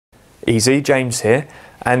Easy, James here,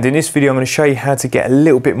 and in this video I'm going to show you how to get a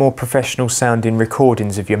little bit more professional sounding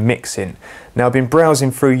recordings of your mixing. Now I've been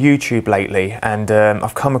browsing through YouTube lately and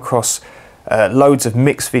I've come across loads of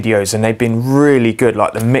mix videos and they've been really good,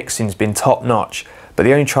 like the mixing's been top notch, but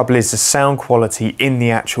the only trouble is the sound quality in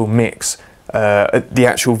the actual mix, the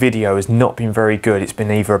actual video has not been very good. It's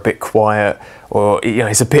been either a bit quiet or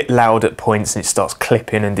it's a bit loud at points and it starts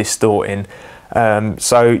clipping and distorting.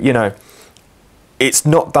 So it's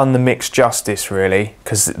not done the mix justice really,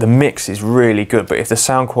 because the mix is really good, but if the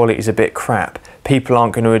sound quality is a bit crap, people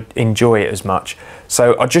aren't going to enjoy it as much.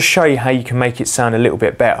 So I'll just show you how you can make it sound a little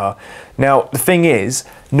bit better. Now the thing is,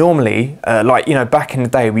 normally, back in the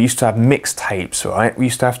day we used to have mix tapes, right? We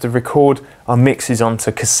used to have to record our mixes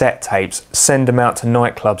onto cassette tapes, send them out to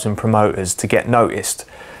nightclubs and promoters to get noticed.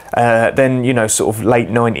 Then, sort of late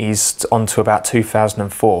 90s onto about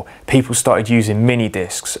 2004, people started using mini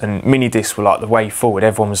discs, and mini discs were like the way forward.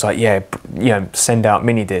 Everyone was like, yeah, send out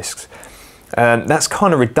mini discs. That's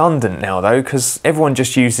kind of redundant now though, because everyone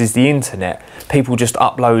just uses the internet. People just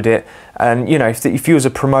upload it, and if you was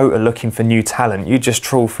a promoter looking for new talent, you'd just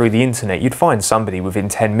trawl through the internet. You'd find somebody within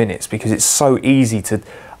 10 minutes because it's so easy to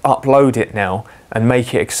upload it now and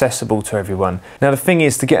make it accessible to everyone. Now the thing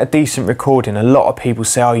is, to get a decent recording, a lot of people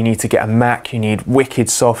say, oh, you need to get a Mac, you need wicked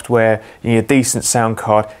software, you need a decent sound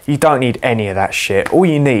card. You don't need any of that shit. All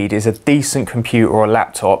you need is a decent computer or a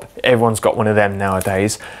laptop. Everyone's got one of them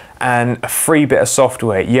nowadays, and a free bit of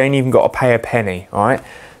software. You ain't even got to pay a penny, all right?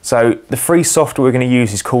 So the free software we're going to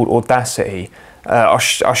use is called Audacity. I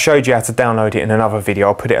showed you how to download it in another video.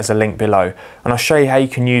 I'll put it as a link below, and I'll show you how you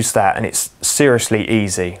can use that, and it's seriously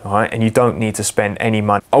easy, all right? And you don't need to spend any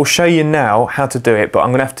money. I'll show you now how to do it, but I'm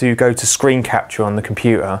gonna have to go to screen capture on the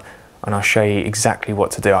computer and I'll show you exactly what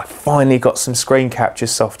to do. I finally got some screen capture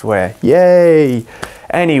software, yay!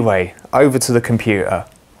 Anyway, over to the computer.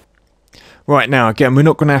 Right, now again, we're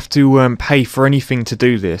not going to have to pay for anything to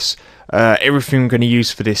do this. Everything we're going to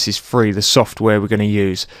use for this is free, the software we're going to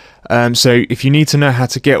use. So if you need to know how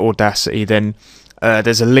to get Audacity, then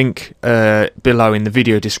there's a link below in the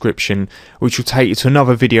video description which will take you to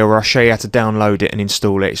another video where I'll show you how to download it and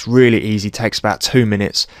install it. It's really easy, takes about 2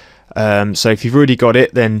 minutes. So if you've already got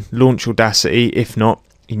it, then launch Audacity. If not,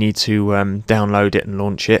 you need to download it and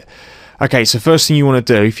launch it. Okay, so first thing you want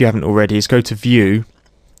to do, if you haven't already, is go to View,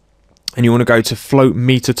 and you want to go to Float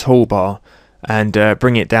Meter Toolbar and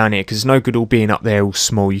bring it down here, because it's no good all being up there all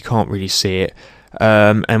small, you can't really see it.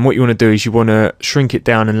 And what you want to do is you want to shrink it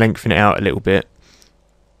down and lengthen it out a little bit.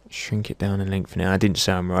 Shrink it down and lengthen it out. I didn't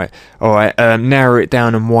sound right. Alright, narrow it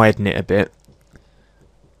down and widen it a bit.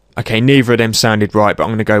 Okay, neither of them sounded right, but I'm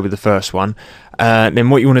going to go with the first one. Then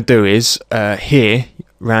what you want to do is, here,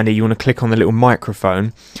 around here, you want to click on the little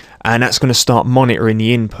microphone, and that's going to start monitoring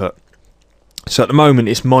the input. So at the moment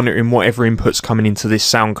it's monitoring whatever input's coming into this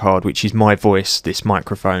sound card, which is my voice, this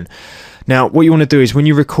microphone. Now what you want to do is, when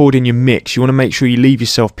you record in your mix, you want to make sure you leave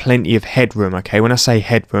yourself plenty of headroom, okay? When I say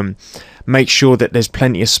headroom, make sure that there's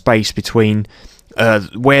plenty of space between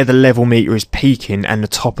where the level meter is peaking and the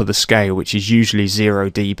top of the scale, which is usually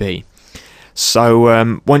 0 dB.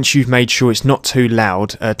 So once you've made sure it's not too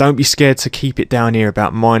loud, don't be scared to keep it down here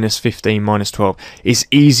about -15, -12. It's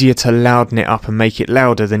easier to louden it up and make it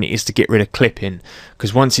louder than it is to get rid of clipping,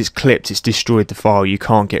 because once it's clipped, it's destroyed the file. You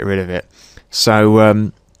can't get rid of it.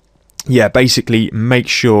 So yeah, basically make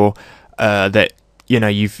sure that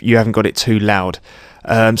you haven't got it too loud.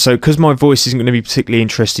 So because my voice isn't going to be particularly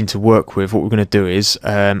interesting to work with, what we're going to do is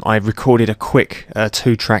I recorded a quick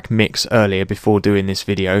 2-track mix earlier before doing this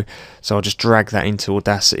video, so I'll just drag that into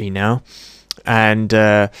Audacity now, and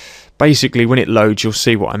basically when it loads you'll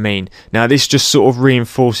see what I mean. Now this just sort of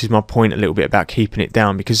reinforces my point a little bit about keeping it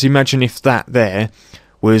down, because imagine if that there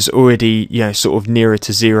was already sort of nearer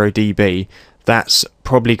to 0 dB, that's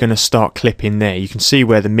probably going to start clipping there. You can see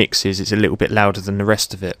where the mix is, it's a little bit louder than the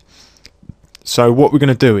rest of it. So what we're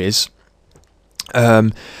going to do is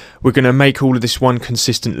we're going to make all of this one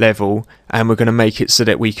consistent level, and we're going to make it so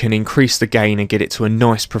that we can increase the gain and get it to a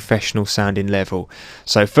nice professional sounding level.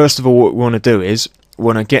 So first of all, what we want to do is we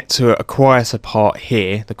want to get to a quieter part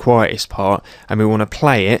here, the quietest part, and we want to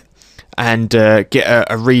play it and get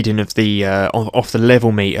a reading of the off the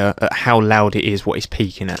level meter at how loud it is, what it's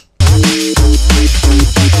peaking at.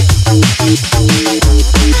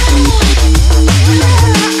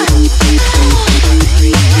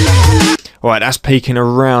 Alright, that's peaking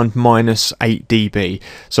around -8 dB.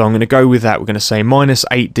 So I'm going to go with that. We're going to say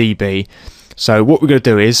 -8 dB. So what we're going to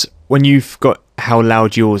do is, when you've got how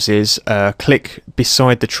loud yours is, click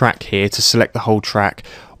beside the track here to select the whole track,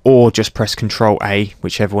 or just press Ctrl A,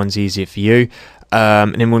 whichever one's easier for you.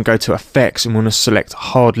 and then we'll go to effects and we'll select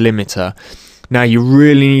hard limiter. Now you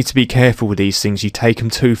really need to be careful with these things. You take them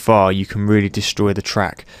too far, you can really destroy the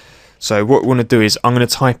track. So what we want to do is I'm going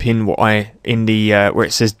to type in where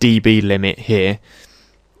it says dB limit here.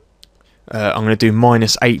 I'm going to do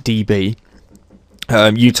 -8 dB.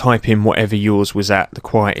 You type in whatever yours was at the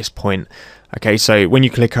quietest point. Okay, so when you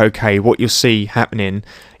click OK, what you'll see happening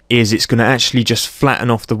is it's going to actually just flatten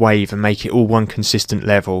off the wave and make it all one consistent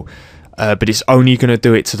level, but it's only going to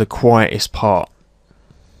do it to the quietest part.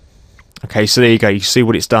 Okay, so there you go, you see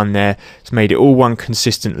what it's done there. It's made it all one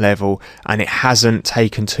consistent level, and it hasn't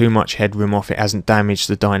taken too much headroom off, it hasn't damaged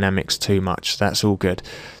the dynamics too much. That's all good.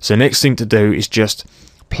 So next thing to do is just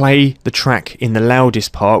play the track in the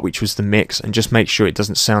loudest part, which was the mix, and just make sure it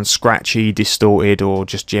doesn't sound scratchy, distorted, or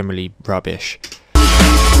just generally rubbish.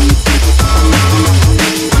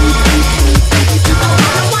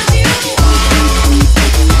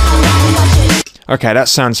 Okay, that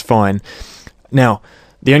sounds fine. Now,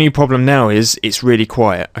 the only problem now is it's really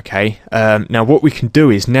quiet, okay? Now what we can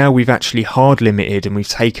do is, now we've actually hard limited and we've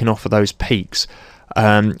taken off of those peaks,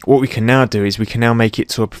 what we can now do is we can now make it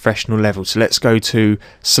to a professional level. So let's go to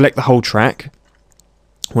select the whole track.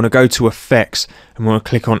 I want to go to effects and we want to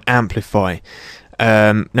click on amplify.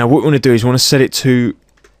 Now what we want to do is we want to set it to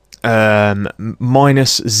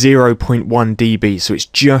 -0.1 dB, so it's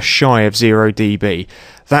just shy of 0 dB.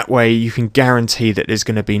 That way you can guarantee that there's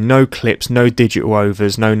going to be no clips, no digital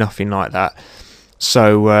overs, no nothing like that.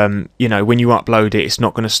 So you know, when you upload it, it's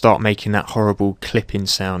not going to start making that horrible clipping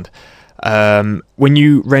sound. When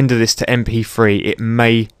you render this to MP3, it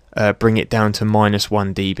may bring it down to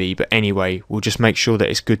 -1 dB, but anyway, we'll just make sure that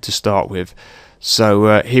it's good to start with.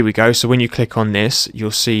 So here we go. So when you click on this, you'll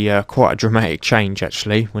see quite a dramatic change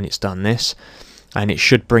actually when it's done this, and it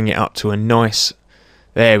should bring it up to a nice,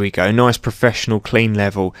 there we go, nice professional clean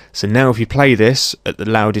level. So now if you play this at the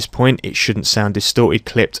loudest point, it shouldn't sound distorted,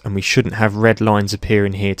 clipped, and we shouldn't have red lines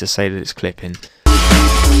appearing here to say that it's clipping.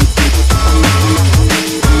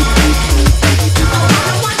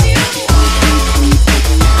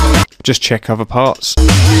 Just check other parts.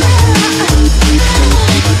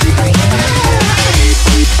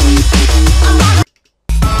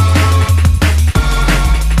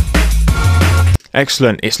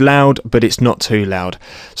 Excellent, it's loud, but it's not too loud.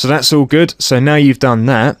 So that's all good. So now you've done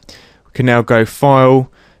that, we can now go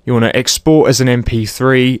File, you want to export as an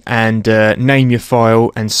MP3 and name your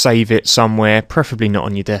file and save it somewhere, preferably not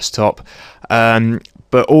on your desktop.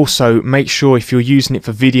 But also make sure if you're using it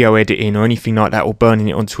for video editing or anything like that, or burning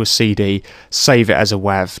it onto a CD, save it as a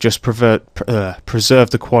WAV. Just preserve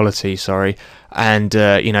the quality, sorry, and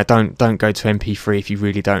you know, don't go to MP3 if you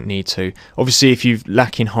really don't need to. Obviously, if you're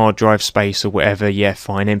lacking hard drive space or whatever, yeah,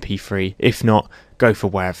 fine, MP3. If not, go for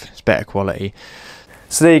WAV. It's better quality.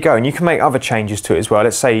 So there you go, and you can make other changes to it as well.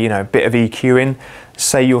 Let's say, you know, a bit of EQing.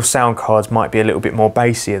 Say your sound cards might be a little bit more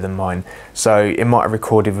bassier than mine, so it might have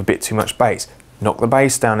recorded with a bit too much bass. Knock the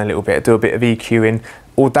bass down a little bit, do a bit of EQing.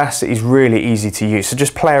 Audacity is really easy to use, so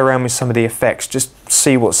just play around with some of the effects, just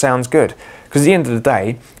see what sounds good. Because at the end of the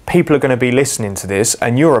day, people are going to be listening to this,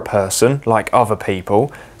 and you're a person like other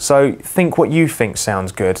people, so think what you think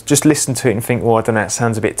sounds good. Just listen to it and think, well, I don't know, it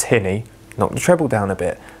sounds a bit tinny. Knock the treble down a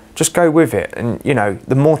bit. Just go with it, and you know,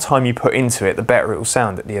 the more time you put into it, the better it will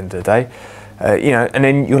sound at the end of the day. You know, and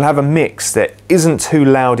then you'll have a mix that isn't too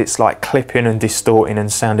loud, it's like clipping and distorting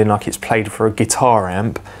and sounding like it's played for a guitar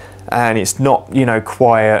amp, and it's not, you know,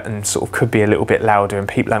 quiet and sort of could be a little bit louder and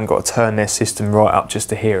people haven't got to turn their system right up just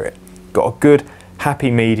to hear it. Got a good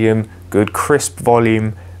happy medium, good crisp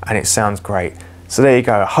volume, and it sounds great. So there you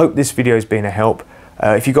go, I hope this video has been a help.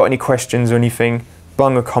 If you've got any questions or anything,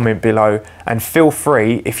 bung a comment below, and feel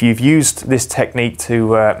free, if you've used this technique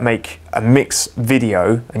to make a mix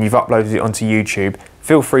video and you've uploaded it onto YouTube,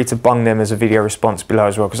 feel free to bung them as a video response below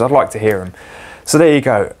as well, because I'd like to hear them. So there you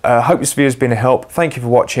go, hope this video has been a help. Thank you for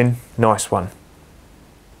watching, nice one.